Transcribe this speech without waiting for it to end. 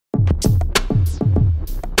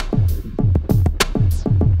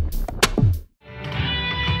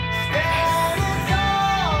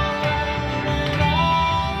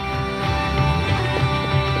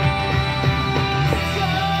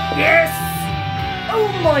Oh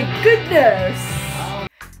my goodness!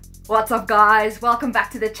 What's up guys? Welcome back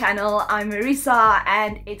to the channel. I'm Marisa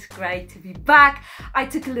and it's great to be back. I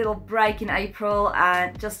took a little break in April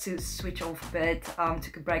and just to switch off a bit,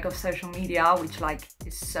 took a break off social media, which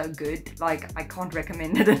is so good. I can't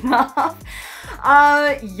recommend it enough.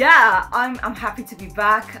 Yeah, I'm happy to be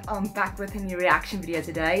back. I'm back with a new reaction video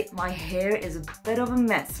today. My hair is a bit of a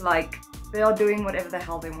mess. They are doing whatever the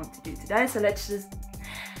hell they want to do today, so let's just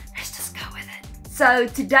go with it. So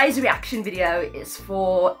today's reaction video is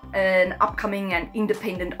for an upcoming and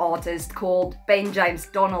independent artist called Ben James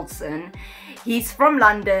Donaldson. He's from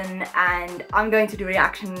London and I'm going to do a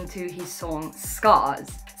reaction to his song Scars.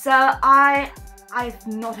 So I've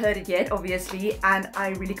not heard it yet, obviously, and I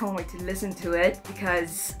really can't wait to listen to it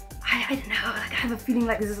because I don't know, I have a feeling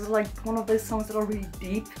like this is one of those songs that are really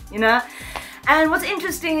deep, you know? And what's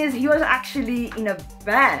interesting is he was actually in a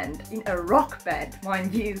band, in a rock band,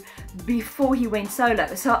 mind you, before he went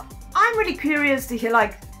solo. So I'm really curious to hear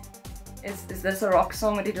is this a rock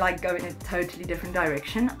song or did it go in a totally different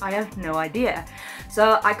direction? I have no idea.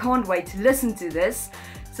 So I can't wait to listen to this.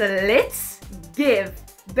 So let's give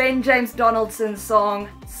Ben James Donaldson's song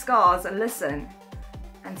Scars a listen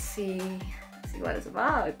and see what it's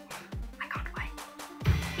about. I can't wait.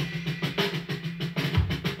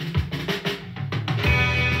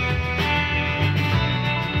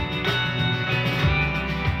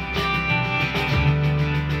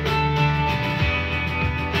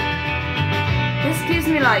 This gives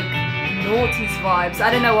me noughties vibes. I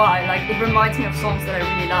don't know why. It reminds me of songs that I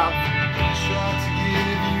really love.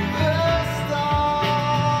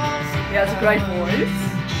 He has a great voice.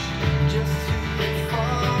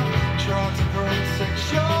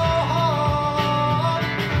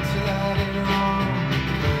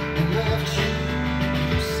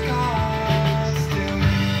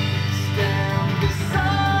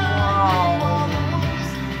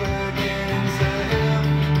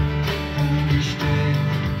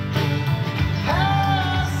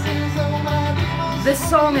 This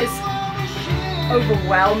song is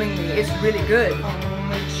overwhelming me. It's really good.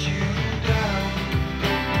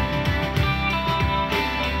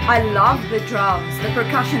 I love the drums. The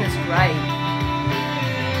percussion is great.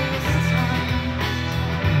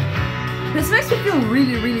 This makes me feel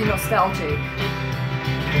really, really nostalgic.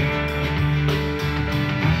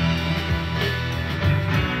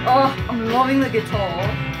 Oh, I'm loving the guitar.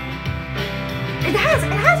 It has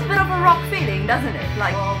a bit of a rock feeling, doesn't it?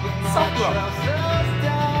 Soft rock.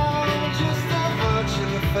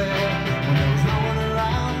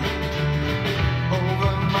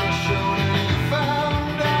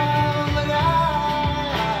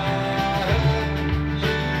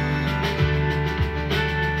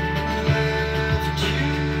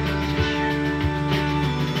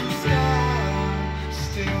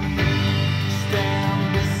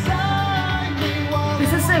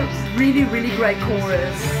 This is a really, really great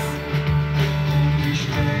chorus.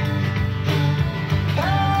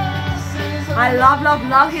 I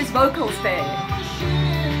love his vocals there.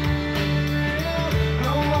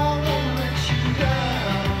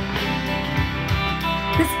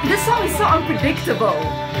 This song is so unpredictable.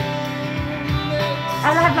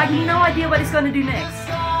 And I have no idea what he's gonna do next.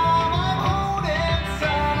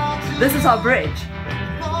 This is our bridge.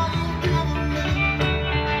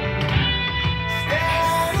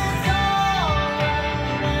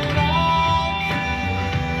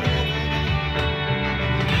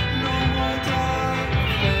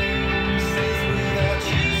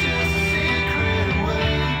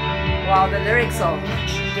 Wow, the lyrics are good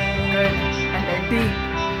and they're deep.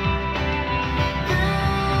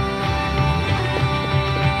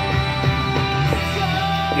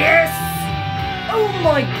 Yes! Oh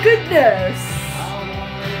my goodness!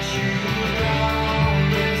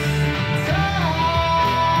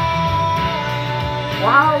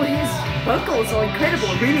 Wow, his vocals are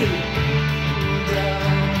incredible, really.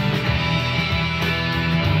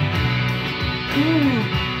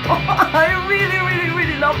 I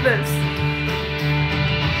really love this.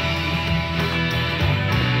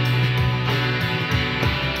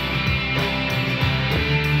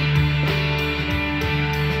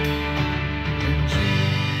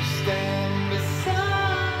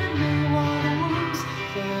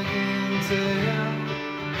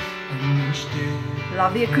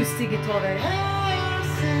 Love the acoustic guitar there.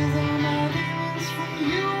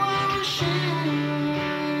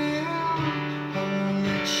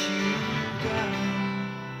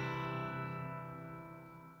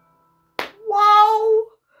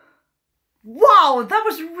 Wow, that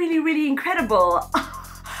was really incredible.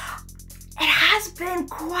 It has been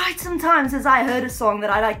quite some time since I heard a song that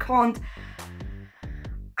I couldn't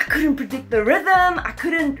couldn't predict the rhythm. I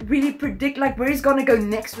couldn't really predict like where he's gonna go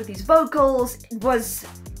next with his vocals. It was,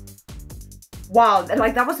 wow,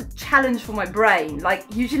 like that was a challenge for my brain. Like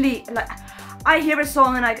usually, like I hear a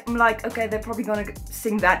song and I'm like, okay, they're probably gonna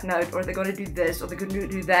sing that note, or they're gonna do this, or they're gonna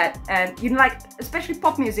do that. And you know, like, especially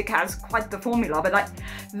pop music has quite the formula, but like,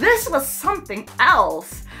 this was something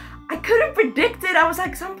else. I couldn't predict it. I was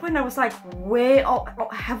like, at some point I was like, where,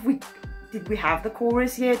 did we have the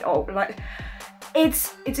chorus yet? Oh, like,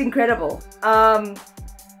 it's incredible.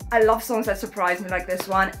 I love songs that surprise me like this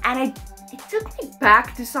one, and it took me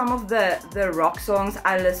back to some of the rock songs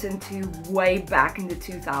I listened to way back in the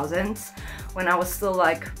 2000s when I was still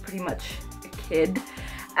like pretty much a kid.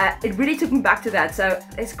 It really took me back to that, so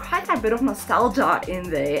there's quite a bit of nostalgia in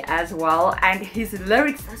there as well. And his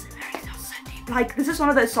lyrics, those lyrics are so deep. Like, this is one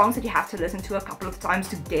of those songs that you have to listen to a couple of times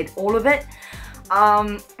to get all of it.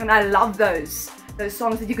 And I love those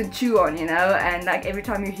songs that you can chew on, you know, and like every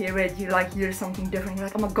time you hear it, you like hear something different. You're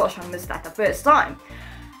like, oh my gosh, I missed that the first time.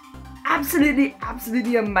 Absolutely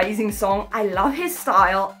amazing song. I love his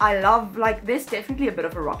style. I love, like, there's definitely a bit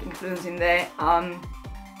of a rock influence in there. I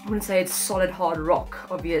wouldn't say it's solid hard rock,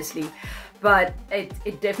 obviously, but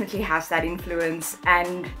it definitely has that influence.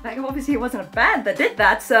 And like, obviously it wasn't a band that did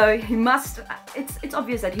that, so he must, it's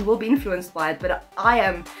obvious that he will be influenced by it. But I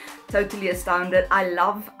am totally astounded. I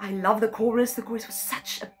love the chorus. The chorus was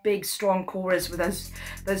such a big, strong chorus with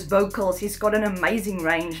those vocals. He's got an amazing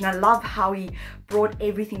range, and I love how he brought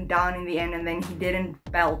everything down in the end, and then he didn't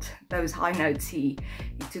belt those high notes. He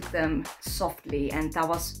took them softly, and that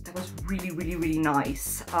was really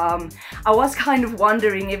nice. I was kind of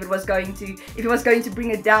wondering if he was going to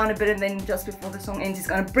bring it down a bit, and then just before the song ends, he's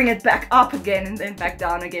going to bring it back up again and then back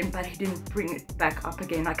down again, but he didn't bring it back up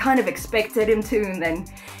again. I kind of expected him to, and then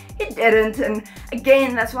he didn't. And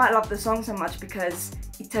again, that's why I love the song so much, because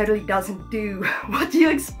it totally doesn't do what you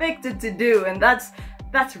expect it to do, and that's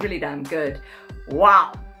really damn good.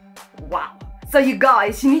 Wow. So you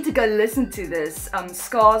guys, you need to go listen to this,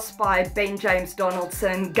 Scars by Ben James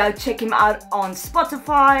Donaldson. Go check him out on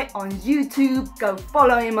Spotify, on YouTube, go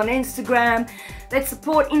follow him on Instagram. Let's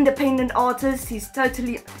support independent artists. He's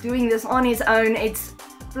totally doing this on his own. It's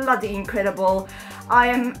bloody incredible.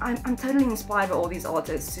 I'm totally inspired by all these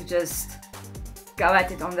artists to just go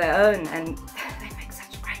at it on their own, and they make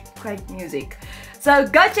such great music. So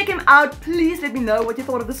go check him out. Please let me know what you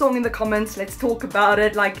thought of the song in the comments. Let's talk about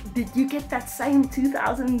it. Like, did you get that same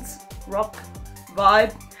 2000s rock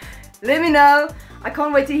vibe? Let me know. I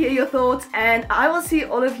can't wait to hear your thoughts, and I will see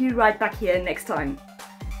all of you right back here next time.